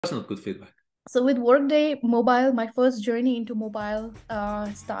was not good feedback. So with Workday Mobile, my first journey into mobile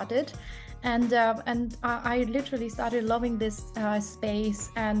started, and I literally started loving this space.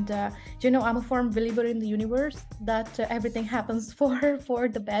 And I'm a firm believer in the universe that everything happens for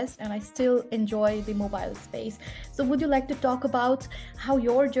the best, and I still enjoy the mobile space. So would you like to talk about how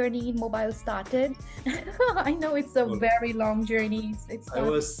your journey in mobile started? I know it's a very long journey. It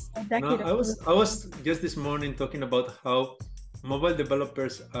started a decade ago. I was just this morning talking about how mobile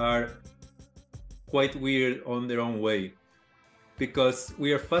developers are quite weird on their own way, because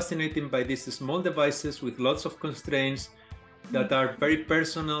we are fascinated by these small devices with lots of constraints that are very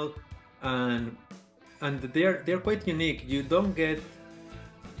personal, and they're quite unique. You don't get,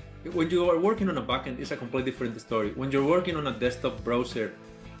 when you are working on a backend, it's a completely different story. When you're working on a desktop browser,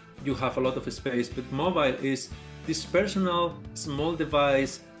 you have a lot of space, but mobile is this personal small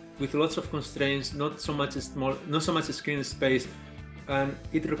device with lots of constraints, not so much screen space, and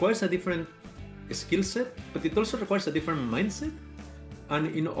it requires a different skill set, but it also requires a different mindset. And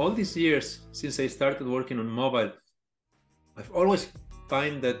in all these years since I started working on mobile, I've always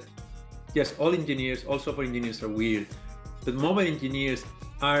find that yes, all engineers, all software engineers are weird, but mobile engineers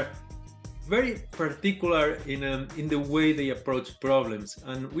are very particular in the way they approach problems,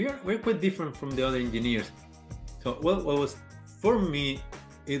 and we're quite different from the other engineers. So what was for me,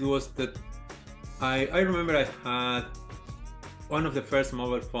 it was that I remember I had one of the first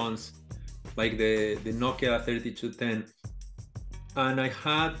mobile phones, like the Nokia 3210, and I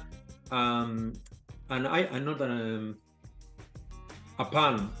had a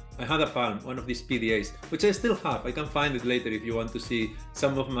Palm. I had a Palm, one of these PDAs, which I still have. I can find it later if you want to see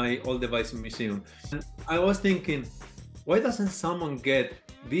some of my old devices in museum. And I was thinking, why doesn't someone get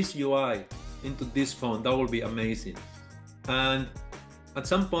this UI into this phone? That would be amazing. And at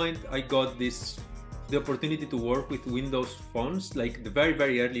some point I got the opportunity to work with Windows phones, like the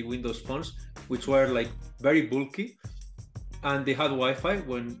very early Windows phones, which were like very bulky, and they had Wi-Fi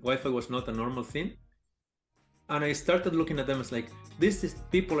when Wi-Fi was not a normal thing. And I started looking at them as like,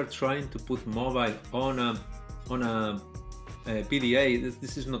 people are trying to put mobile on a PDA.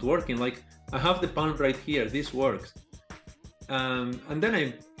 This is not working. Like, I have the Palm right here. This works. And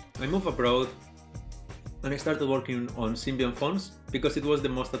then I moved abroad, and I started working on Symbian phones because it was the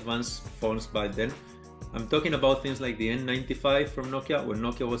most advanced phones by then. I'm talking about things like the N95 from Nokia, when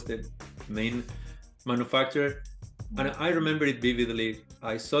Nokia was the main manufacturer. And I remember it vividly.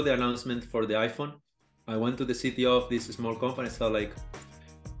 I saw the announcement for the iPhone. I went to the CTO of this small company. So like,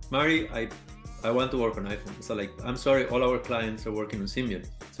 Mari, I want to work on iPhone. So like, I'm sorry, all our clients are working on Symbian,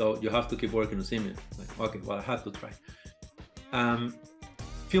 so you have to keep working on Symbian. Like, okay, well, I had to try.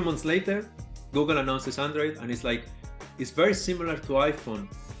 Few months later, Google announces Android, and it's like, it's very similar to iPhone,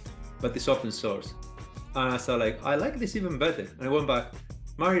 but it's open source. And I saw like, I like this even better. And I went back,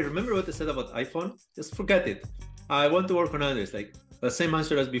 Mari, remember what I said about iPhone? Just forget it. I want to work on Android. It's like the same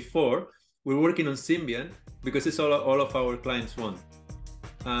answer as before. We're working on Symbian because it's all of our clients want.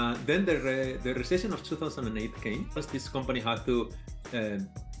 Then the recession of 2008 came. This company had to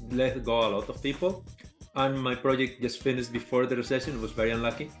let go a lot of people, and my project just finished before the recession. It was very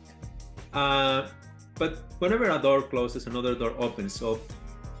unlucky. But whenever a door closes, another door opens. So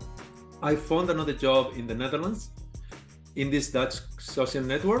I found another job in the Netherlands in this Dutch social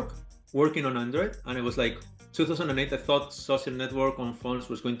network working on Android, and it was like 2008. I thought social network on phones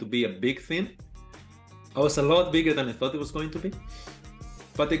was going to be a big thing. I was a lot bigger than I thought it was going to be,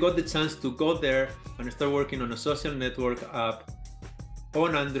 but I got the chance to go there and start working on a social network app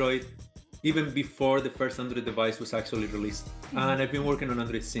on Android even before the first Android device was actually released. And I've been working on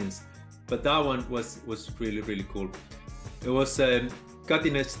Android since, but that one was really cool. It was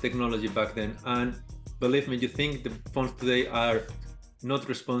cutting-edge technology back then, and believe me, you think the phones today are not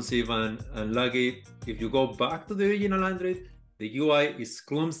responsive and laggy. If you go back to the original Android, the UI is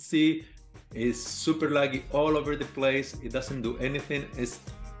clumsy, is super laggy all over the place. It doesn't do anything.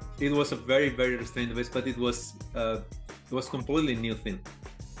 It was a very restrained device, but it was completely new thing.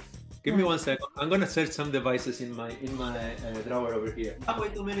 Give me 1 second. I'm gonna search some devices in my drawer over here. I have way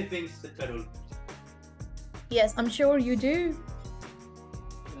too many things, Raul. Yes, I'm sure you do.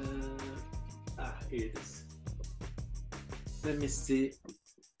 Here it is. Let me see.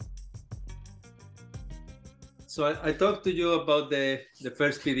 So I talked to you about the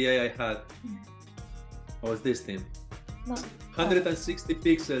first PDA I had. What was this thing? 160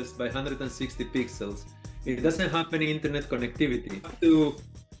 pixels by 160 pixels. It doesn't have any internet connectivity. You have to,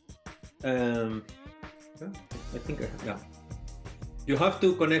 I think, yeah. You have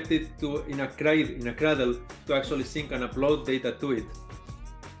to connect it to in a cradle to actually sync and upload data to it.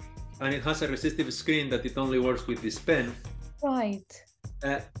 And it has a resistive screen that it only works with this pen. Right.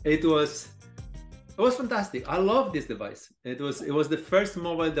 It was fantastic. I love this device. It was the first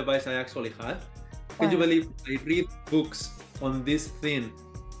mobile device I actually had. Can you believe I read books on this thing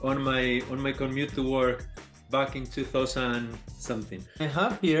on my commute to work back in 2000 something? I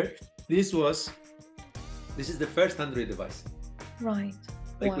have here. This is the first Android device. Right.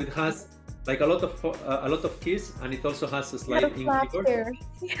 Like it has like a lot of keys, and it also has a slide in keyboard.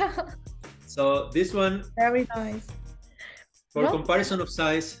 Yeah. So this one, very nice. For comparison of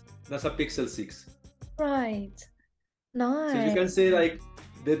size, that's a Pixel 6. Right. Nice. So you can see like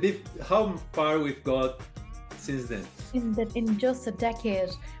how far we've got since then. In just a decade.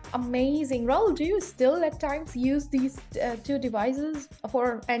 Amazing. Raul, do you still at times use these two devices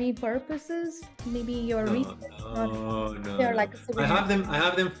for any purposes? Maybe your research? No. They're like I have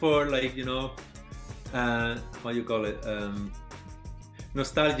them for like, how you call it?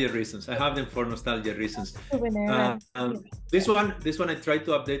 Nostalgia reasons. I have them for nostalgia reasons. This one I tried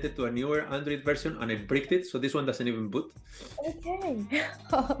to update it to a newer Android version and I bricked it, so this one doesn't even boot. Okay.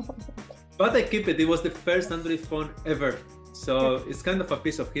 But I keep it. It was the first Android phone ever, so it's kind of a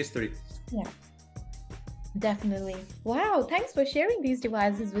piece of history. Yeah, definitely. Wow, thanks for sharing these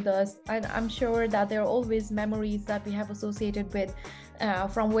devices with us. And I'm sure that there are always memories that we have associated with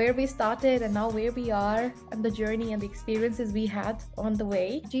from where we started and now where we are, and the journey and the experiences we had on the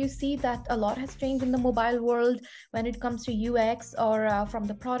way. Do you see that a lot has changed in the mobile world when it comes to UX or from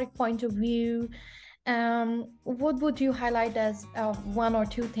the product point of view? What would you highlight as one or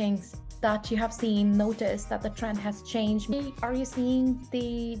two things that you have noticed that the trend has changed? Are you seeing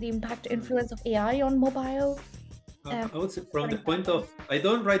the impact, influence of AI on mobile? I would say from the point of, I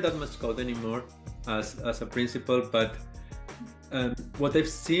don't write that much code anymore as a principal, but what I've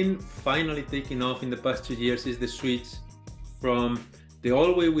seen finally taking off in the past 2 years is the switch from the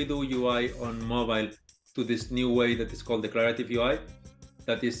old way we do UI on mobile to this new way that is called declarative UI.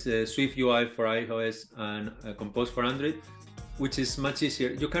 That is Swift UI for iOS and Compose for Android, which is much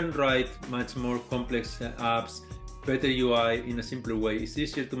easier. You can write much more complex apps, better UI in a simpler way. It's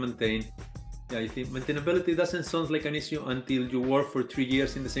easier to maintain. Yeah, I think maintainability doesn't sound like an issue until you work for 3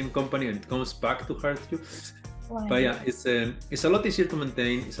 years in the same company and it comes back to hurt you. Wow. But yeah, it's a lot easier to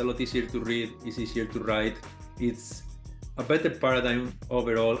maintain. It's a lot easier to read. It's easier to write. It's a better paradigm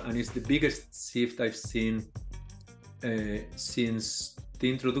overall, and it's the biggest shift I've seen since the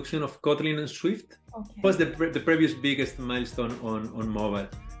introduction of Kotlin and Swift. Okay. Was the previous biggest milestone on mobile.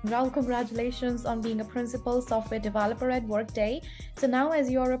 Raul, congratulations on being a principal software developer at Workday. So now as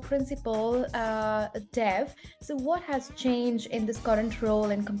you're a principal dev, so what has changed in this current role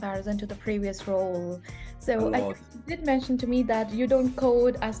in comparison to the previous role? So you did mention to me that you don't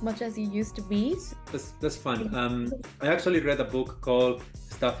code as much as you used to be. That's fun. I actually read a book called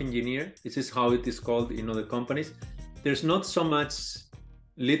Staff Engineer. This is how it is called in other companies. There's not so much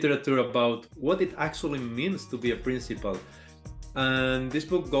literature about what it actually means to be a principal. And this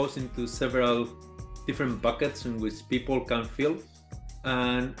book goes into several different buckets in which people can fill.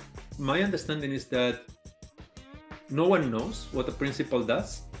 And my understanding is that no one knows what a principal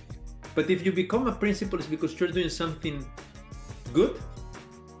does. But if you become a principal, it's because you're doing something good.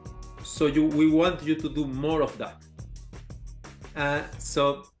 So we want you to do more of that.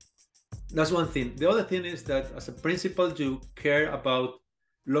 So that's one thing. The other thing is that as a principal, you care about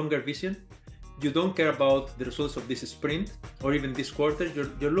longer vision. You don't care about the results of this sprint or even this quarter.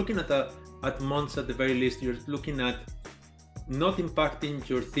 You're looking at months at the very least. You're looking at not impacting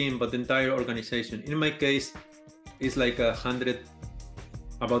your team, but the entire organization. In my case, it's like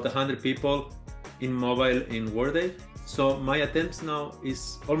about 100 people in mobile in Workday. So my attempts now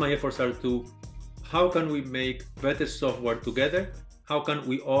is, all my efforts are to, how can we make better software together? How can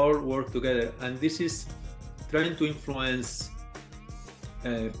we all work together? And this is trying to influence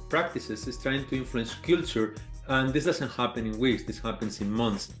practices, is trying to influence culture, and this doesn't happen in weeks, this happens in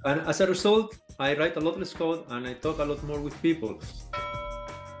months. And as a result, I write a lot less code and I talk a lot more with people.